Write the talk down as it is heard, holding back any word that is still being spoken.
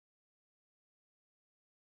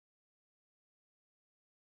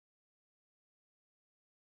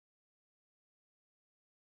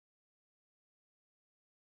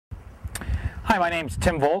Hi, my name's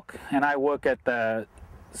Tim Volk, and I work at the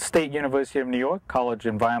State University of New York College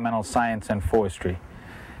of Environmental Science and Forestry.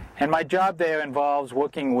 And my job there involves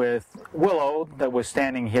working with willow that we're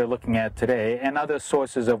standing here looking at today and other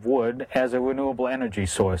sources of wood as a renewable energy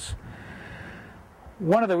source.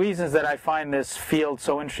 One of the reasons that I find this field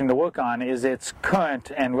so interesting to work on is it's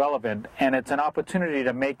current and relevant, and it's an opportunity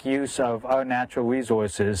to make use of our natural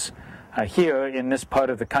resources here in this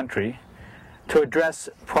part of the country to address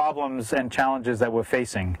problems and challenges that we're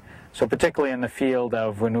facing, so particularly in the field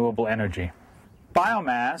of renewable energy.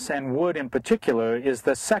 Biomass, and wood in particular, is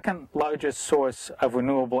the second largest source of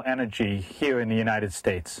renewable energy here in the United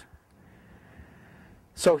States.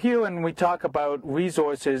 So here, when we talk about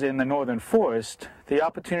resources in the northern forest, the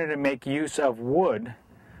opportunity to make use of wood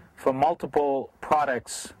for multiple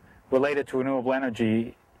products related to renewable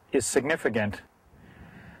energy is significant.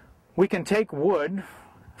 We can take wood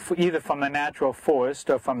either from the natural forest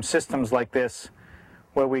or from systems like this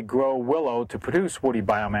where we grow willow to produce woody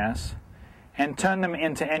biomass and turn them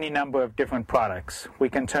into any number of different products. We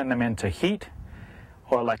can turn them into heat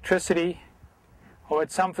or electricity, or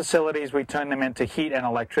at some facilities we turn them into heat and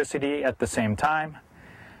electricity at the same time.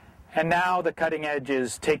 And now the cutting edge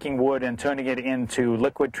is taking wood and turning it into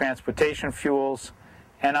liquid transportation fuels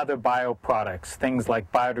and other bioproducts, things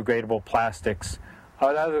like biodegradable plastics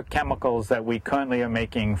or other chemicals that we currently are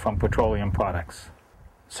making from petroleum products.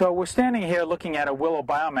 So we're standing here looking at a willow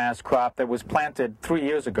biomass crop that was planted 3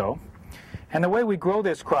 years ago. And the way we grow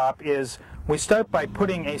this crop is we start by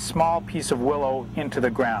putting a small piece of willow into the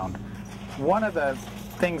ground. One of the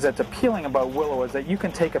things that's appealing about willow is that you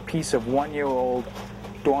can take a piece of 1-year-old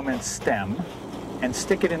dormant stem and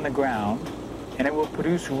stick it in the ground, and it will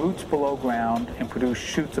produce roots below ground and produce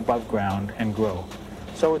shoots above ground and grow.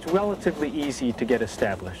 So it's relatively easy to get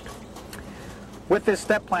established. With this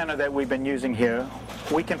step planter that we've been using here,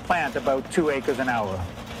 we can plant about 2 acres an hour,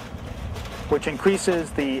 which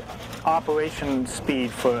increases the operation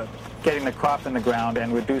speed for getting the crop in the ground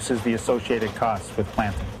and reduces the associated costs with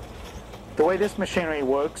planting. The way this machinery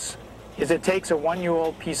works is it takes a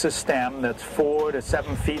 1-year-old piece of stem that's 4 to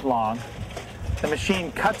 7 feet long. The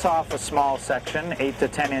machine cuts off a small section, 8 to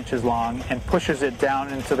 10 inches long, and pushes it down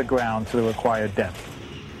into the ground to the required depth.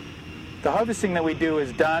 The harvesting that we do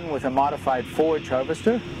is done with a modified forage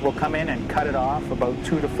harvester. We'll come in and cut it off about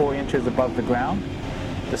 2 to 4 inches above the ground.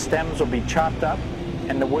 The stems will be chopped up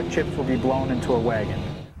and the wood chips will be blown into a wagon.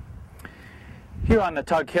 Here on the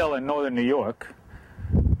Tug Hill in northern New York,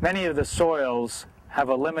 many of the soils have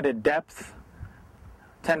a limited depth,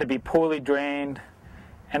 tend to be poorly drained,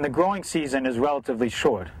 and the growing season is relatively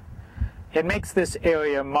short. It makes this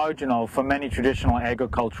area marginal for many traditional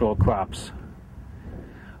agricultural crops.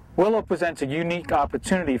 Willow presents a unique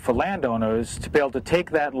opportunity for landowners to be able to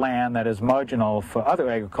take that land that is marginal for other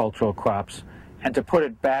agricultural crops and to put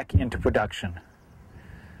it back into production.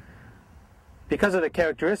 Because of the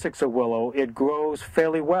characteristics of willow, it grows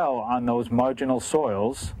fairly well on those marginal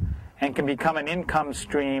soils and can become an income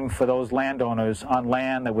stream for those landowners on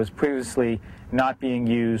land that was previously not being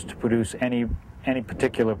used to produce any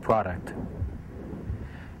particular product.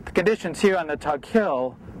 The conditions here on the Tug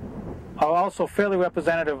Hill are also fairly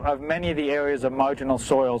representative of many of the areas of marginal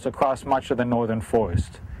soils across much of the northern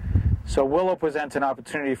forest. So willow presents an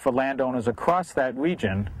opportunity for landowners across that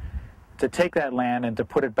region to take that land and to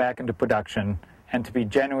put it back into production and to be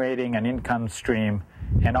generating an income stream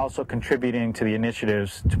and also contributing to the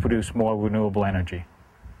initiatives to produce more renewable energy.